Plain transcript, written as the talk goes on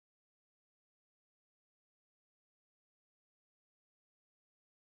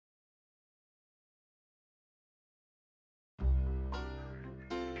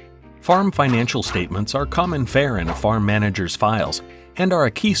Farm financial statements are common fare in a farm manager's files and are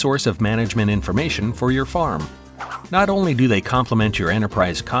a key source of management information for your farm. Not only do they complement your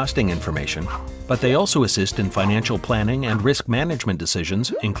enterprise costing information, but they also assist in financial planning and risk management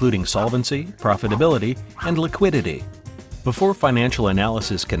decisions, including solvency, profitability, and liquidity. Before financial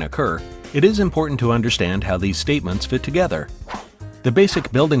analysis can occur, it is important to understand how these statements fit together. The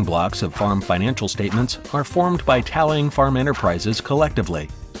basic building blocks of farm financial statements are formed by tallying farm enterprises collectively.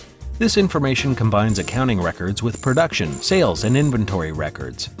 This information combines accounting records with production, sales, and inventory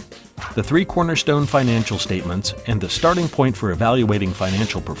records. The three cornerstone financial statements and the starting point for evaluating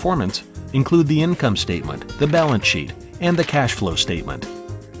financial performance include the income statement, the balance sheet, and the cash flow statement.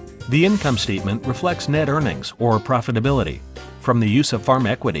 The income statement reflects net earnings, or profitability, from the use of farm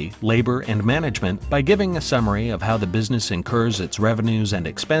equity, labor, and management by giving a summary of how the business incurs its revenues and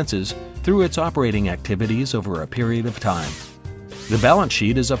expenses through its operating activities over a period of time. The balance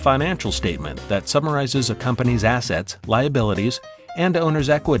sheet is a financial statement that summarizes a company's assets, liabilities, and owner's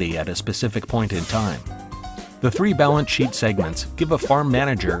equity at a specific point in time. The three balance sheet segments give a farm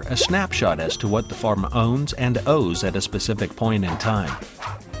manager a snapshot as to what the farm owns and owes at a specific point in time.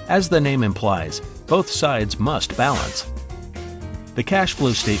 As the name implies, both sides must balance. The cash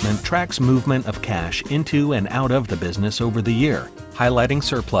flow statement tracks movement of cash into and out of the business over the year, highlighting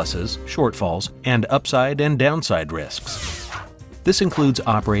surpluses, shortfalls, and upside and downside risks. This includes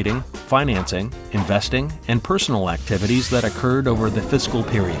operating, financing, investing, and personal activities that occurred over the fiscal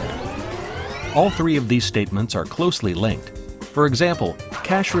period. All three of these statements are closely linked. For example,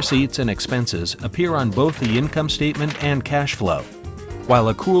 cash receipts and expenses appear on both the income statement and cash flow,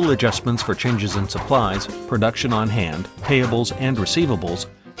 while accrual adjustments for changes in supplies, production on hand, payables, and receivables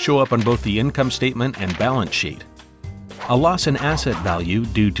show up on both the income statement and balance sheet. A loss in asset value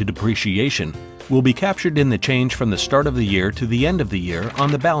due to depreciation will be captured in the change from the start of the year to the end of the year on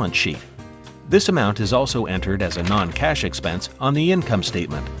the balance sheet. This amount is also entered as a non-cash expense on the income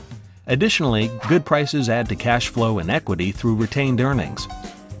statement. Additionally, good prices add to cash flow and equity through retained earnings.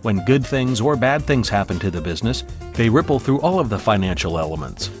 When good things or bad things happen to the business, they ripple through all of the financial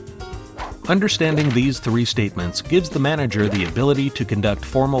elements. Understanding these three statements gives the manager the ability to conduct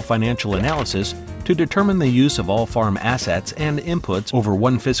formal financial analysis to determine the use of all farm assets and inputs over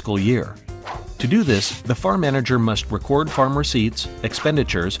one fiscal year. To do this, the farm manager must record farm receipts,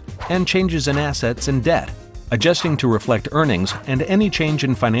 expenditures, and changes in assets and debt, adjusting to reflect earnings and any change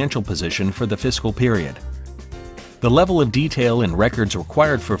in financial position for the fiscal period. The level of detail in records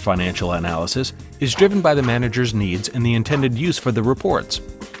required for financial analysis is driven by the manager's needs and the intended use for the reports.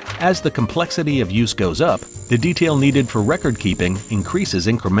 As the complexity of use goes up, the detail needed for record keeping increases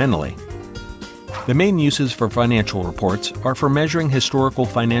incrementally. The main uses for financial reports are for measuring historical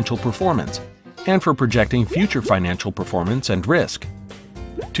financial performance and for projecting future financial performance and risk.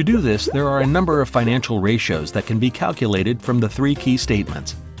 To do this, there are a number of financial ratios that can be calculated from the three key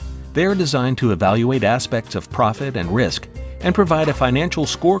statements. They are designed to evaluate aspects of profit and risk and provide a financial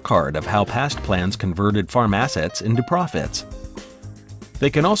scorecard of how past plans converted farm assets into profits. They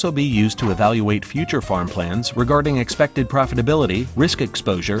can also be used to evaluate future farm plans regarding expected profitability, risk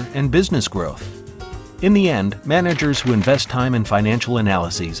exposure, and business growth. In the end, managers who invest time in financial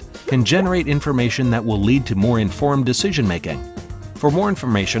analyses can generate information that will lead to more informed decision-making. For more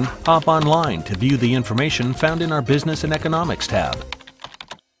information, hop online to view the information found in our Business and Economics tab.